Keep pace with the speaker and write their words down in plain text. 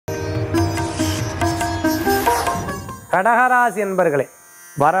கடகராசி என்பர்களே,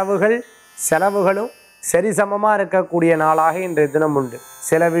 வரவுகள் செலவுகளும் சரிசமமாக இருக்கக்கூடிய நாளாக இன்றைய தினம் உண்டு.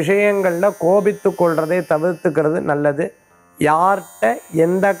 சில விஷயங்களில் கோபித்து கொள்றதை தவிர்த்துக்கிறது நல்லது. யார்கிட்ட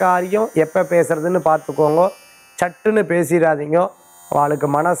எந்த காரியம் எப்போ பேசுறதுன்னு பார்த்துக்கோங்க. சட்டுன்னு பேசிடாதீங்க. அவளுக்கு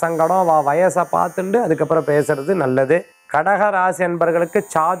மனசங்கடம், வயசை பார்த்துட்டு அதுக்கப்புறம் பேசுறது நல்லது. கடகராசி என்பர்களுக்கு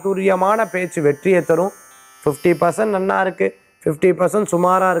சாதுரியமான பேச்சு வெற்றியை தரும். 50% நன்னா இருக்குது, 50%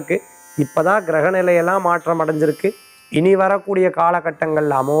 சுமாராக இருக்குது. இப்போ தான் கிரகநிலையெல்லாம் மாற்றம் அடைஞ்சிருக்கு. இனி வரக்கூடிய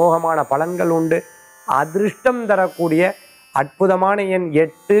காலகட்டங்களில் அமோகமான பலன்கள் உண்டு. அதிர்ஷ்டம் தரக்கூடிய அற்புதமான எண்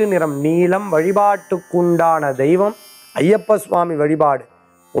 8, நிறம் நீலம். வழிபாட்டுக்குண்டான தெய்வம் ஐயப்ப சுவாமி வழிபாடு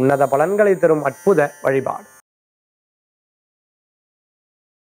உன்னத பலன்களை தரும் அற்புத வழிபாடு.